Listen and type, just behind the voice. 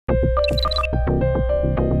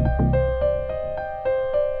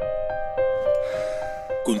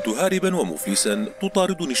كنت هاربا ومفلسا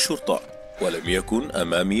تطاردني الشرطة، ولم يكن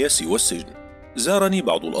أمامي سوى السجن. زارني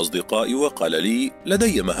بعض الأصدقاء وقال لي: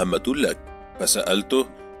 لدي مهمة لك. فسألته: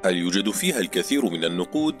 هل يوجد فيها الكثير من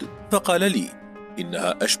النقود؟ فقال لي: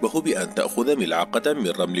 إنها أشبه بأن تأخذ ملعقة من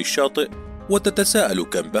رمل الشاطئ وتتساءل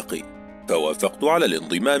كم بقي. فوافقت على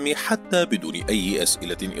الانضمام حتى بدون أي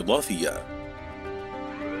أسئلة إضافية.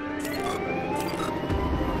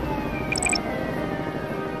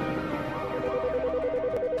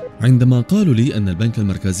 عندما قالوا لي أن البنك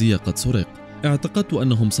المركزي قد سرق، اعتقدت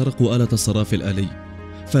أنهم سرقوا آلة الصراف الآلي،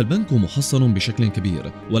 فالبنك محصن بشكل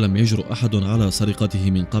كبير ولم يجرؤ أحد على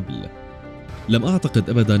سرقته من قبل. لم أعتقد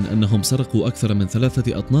أبدا أنهم سرقوا أكثر من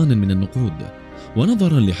 3 أطنان من النقود،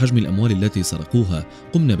 ونظرا لحجم الأموال التي سرقوها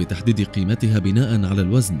قمنا بتحديد قيمتها بناء على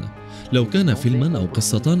الوزن. لو كان فيلما أو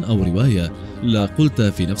قصة أو رواية لقلت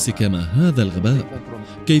في نفسك: ما هذا الغباء؟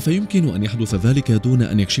 كيف يمكن أن يحدث ذلك دون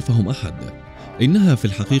أن يكشفهم أحد؟ إنها في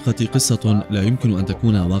الحقيقة قصة لا يمكن أن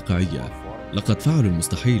تكون واقعية. لقد فعلوا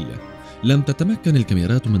المستحيل. لم تتمكن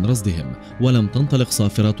الكاميرات من رصدهم، ولم تنطلق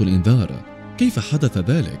صافرات الإنذار. كيف حدث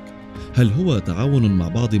ذلك؟ هل هو تعاون مع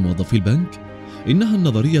بعض موظفي البنك؟ إنها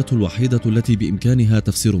النظرية الوحيدة التي بإمكانها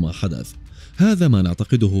تفسير ما حدث. هذا ما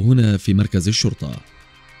نعتقده هنا في مركز الشرطة.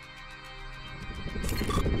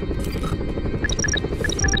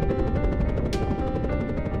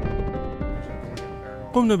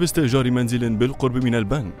 قمنا باستئجار منزل بالقرب من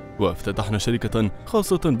البنك، وافتتحنا شركة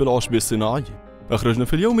خاصة بالعشب الصناعي. أخرجنا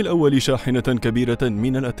في اليوم الأول شاحنة كبيرة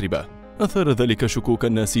من الأتربة. أثار ذلك شكوك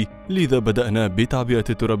الناس، لذا بدأنا بتعبئة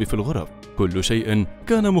التراب في الغرف. كل شيء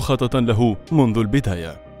كان مخططا له منذ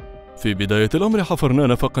البداية. في بداية الأمر حفرنا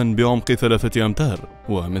نفقا بعمق 3 أمتار،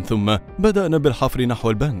 ومن ثم بدأنا بالحفر نحو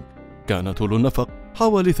البنك. كان طول النفق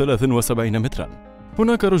حوالي 73 مترا.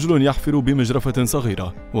 هناك رجل يحفر بمجرفة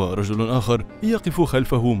صغيرة، ورجل آخر يقف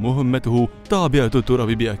خلفه مهمته تعبئة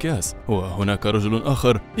التراب بأكياس، وهناك رجل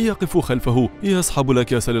آخر يقف خلفه يسحب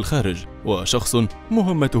الأكياس للخارج، وشخص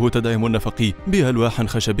مهمته تدعيم النفق بألواح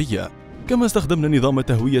خشبية. كما استخدمنا نظام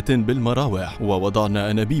تهوية بالمراوح،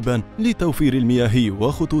 ووضعنا أنابيبا لتوفير المياه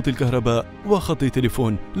وخطوط الكهرباء وخط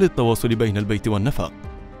تليفون للتواصل بين البيت والنفق.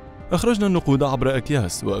 أخرجنا النقود عبر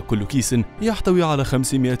أكياس، وكل كيس يحتوي على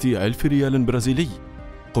 500,000 ريال برازيلي.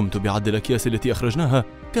 قمت بعد الأكياس التي أخرجناها،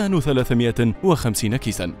 كانوا 350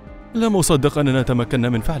 كيسا. لم أصدق أننا تمكنا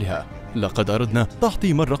من فعلها. لقد أردنا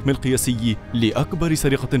تحطيم الرقم القياسي لأكبر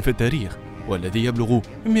سرقة في التاريخ، والذي يبلغ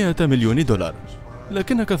 100 مليون دولار.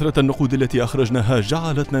 لكن كثرة النقود التي أخرجناها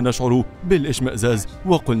جعلتنا نشعر بالإشمئزاز،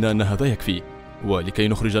 وقلنا أن هذا يكفي. ولكي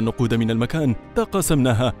نخرج النقود من المكان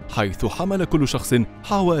تقاسمناها، حيث حمل كل شخص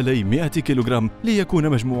حوالي 100 كيلوغرام، ليكون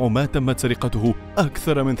مجموع ما تمت سرقته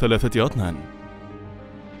أكثر من 3 أطنان.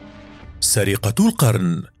 سرقة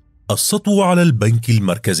القرن: السطو على البنك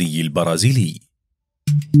المركزي البرازيلي.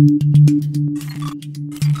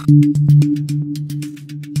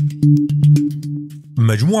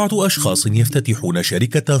 مجموعة أشخاص يفتتحون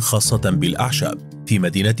شركة خاصة بالأعشاب في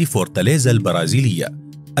مدينة فورتاليزا البرازيلية،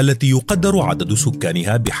 التي يقدر عدد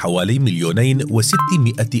سكانها بحوالي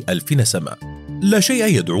 2,600,000 نسمة. لا شيء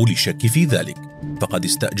يدعو للشك في ذلك، فقد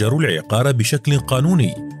استأجروا العقار بشكل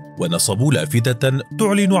قانوني، ونصبوا لافتة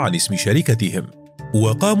تعلن عن اسم شركتهم،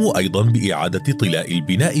 وقاموا أيضا بإعادة طلاء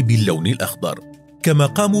البناء باللون الأخضر، كما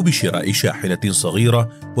قاموا بشراء شاحنة صغيرة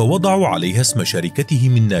ووضعوا عليها اسم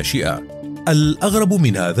شركتهم الناشئة. الأغرب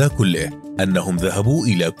من هذا كله أنهم ذهبوا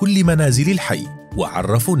إلى كل منازل الحي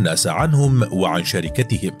وعرفوا الناس عنهم وعن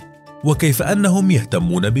شركتهم، وكيف أنهم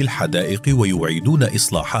يهتمون بالحدائق ويعيدون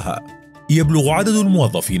إصلاحها. يبلغ عدد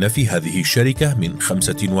الموظفين في هذه الشركة من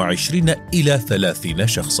 25 إلى 30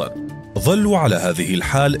 شخصا. ظلوا على هذه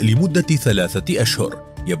الحال لمدة 3 أشهر،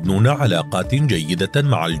 يبنون علاقات جيدة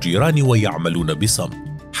مع الجيران ويعملون بصمت،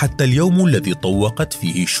 حتى اليوم الذي طوقت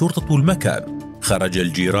فيه الشرطة المكان. خرج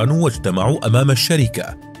الجيران واجتمعوا أمام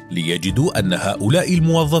الشركة ليجدوا أن هؤلاء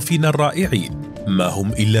الموظفين الرائعين ما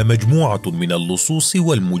هم إلا مجموعة من اللصوص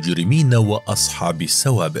والمجرمين وأصحاب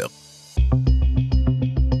السوابق.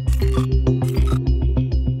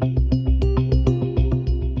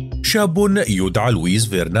 شاب يدعى لويس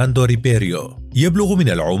فرناندو ريبيريو، يبلغ من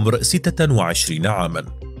العمر 26 عاما.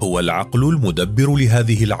 هو العقل المدبر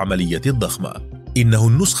لهذه العملية الضخمة. إنه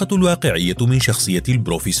النسخة الواقعية من شخصية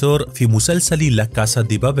البروفيسور في مسلسل كاسا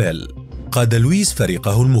دي بابيل. قاد لويس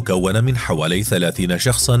فريقه المكون من حوالي 30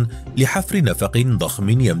 شخصا لحفر نفق ضخم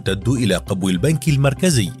يمتد إلى قبو البنك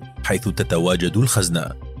المركزي حيث تتواجد الخزنة.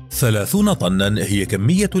 30 طنا هي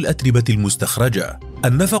كمية الأتربة المستخرجة.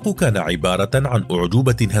 النفق كان عبارة عن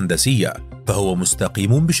أعجوبة هندسية، فهو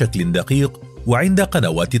مستقيم بشكل دقيق، وعند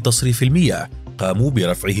قنوات تصريف المياه قاموا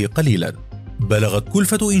برفعه قليلا. بلغت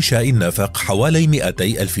كلفة إنشاء النفق حوالي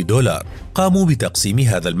 200,000 دولار. قاموا بتقسيم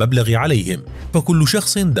هذا المبلغ عليهم، فكل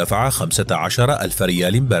شخص دفع 15,000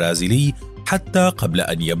 ريال برازيلي حتى قبل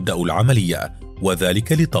أن يبدأوا العملية،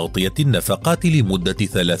 وذلك لتغطية النفقات لمدة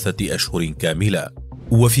 3 أشهر كاملة.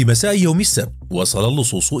 وفي مساء يوم السبت وصل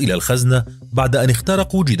اللصوص إلى الخزنة بعد أن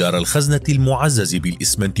اخترقوا جدار الخزنة المعزز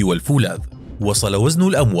بالإسمنت والفولاذ. وصل وزن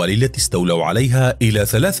الأموال التي استولوا عليها إلى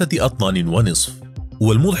 3 أطنان ونصف.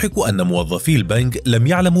 والمضحك أن موظفي البنك لم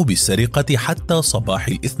يعلموا بالسرقة حتى صباح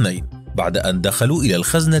الاثنين، بعد أن دخلوا إلى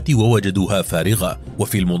الخزنة ووجدوها فارغة،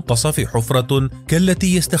 وفي المنتصف حفرة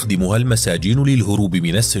كالتي يستخدمها المساجين للهروب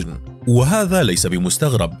من السجن. وهذا ليس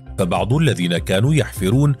بمستغرب، فبعض الذين كانوا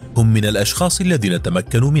يحفرون هم من الأشخاص الذين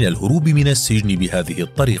تمكنوا من الهروب من السجن بهذه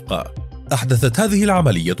الطريقة. أحدثت هذه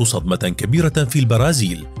العملية صدمة كبيرة في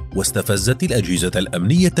البرازيل، واستفزت الأجهزة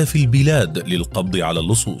الأمنية في البلاد للقبض على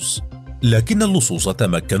اللصوص. لكن اللصوص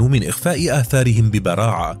تمكنوا من إخفاء آثارهم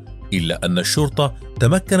ببراعة، إلا أن الشرطة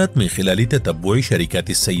تمكنت من خلال تتبع شركات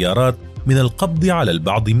السيارات من القبض على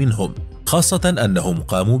البعض منهم، خاصة أنهم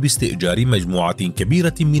قاموا باستئجار مجموعة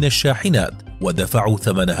كبيرة من الشاحنات ودفعوا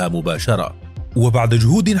ثمنها مباشرة. وبعد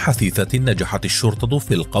جهود حثيثة نجحت الشرطة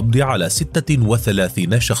في القبض على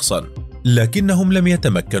 36 شخصا، لكنهم لم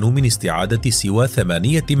يتمكنوا من استعادة سوى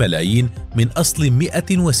 8 ملايين من أصل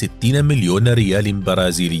 160 مليون ريال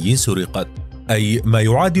برازيلي سرقت، أي ما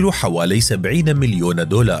يعادل حوالي 70 مليون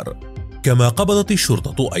دولار. كما قبضت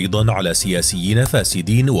الشرطة أيضا على سياسيين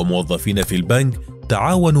فاسدين وموظفين في البنك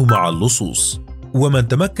تعاونوا مع اللصوص. ومن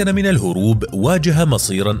تمكن من الهروب واجه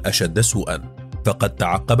مصيرا أشد سوءا، فقد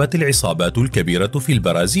تعقبت العصابات الكبيرة في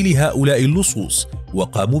البرازيل هؤلاء اللصوص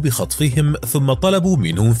وقاموا بخطفهم، ثم طلبوا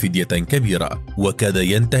منهم فدية كبيرة، وكاد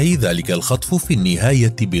ينتهي ذلك الخطف في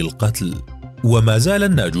النهاية بالقتل. وما زال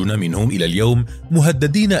الناجون منهم إلى اليوم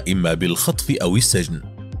مهددين إما بالخطف أو السجن.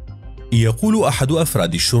 يقول أحد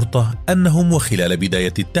أفراد الشرطة أنهم وخلال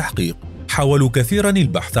بداية التحقيق حاولوا كثيرا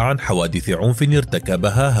البحث عن حوادث عنف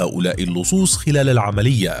ارتكبها هؤلاء اللصوص خلال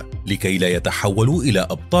العملية لكي لا يتحولوا إلى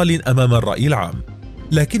أبطال أمام الرأي العام،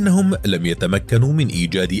 لكنهم لم يتمكنوا من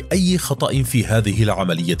إيجاد أي خطأ في هذه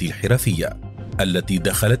العملية الحرفية التي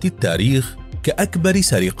دخلت التاريخ كأكبر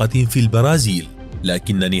سرقة في البرازيل،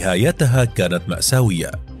 لكن نهايتها كانت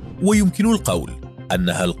مأساوية. ويمكن القول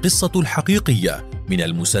أنها القصة الحقيقية من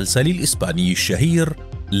المسلسل الإسباني الشهير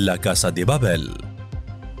لا كاسا دي بابيل.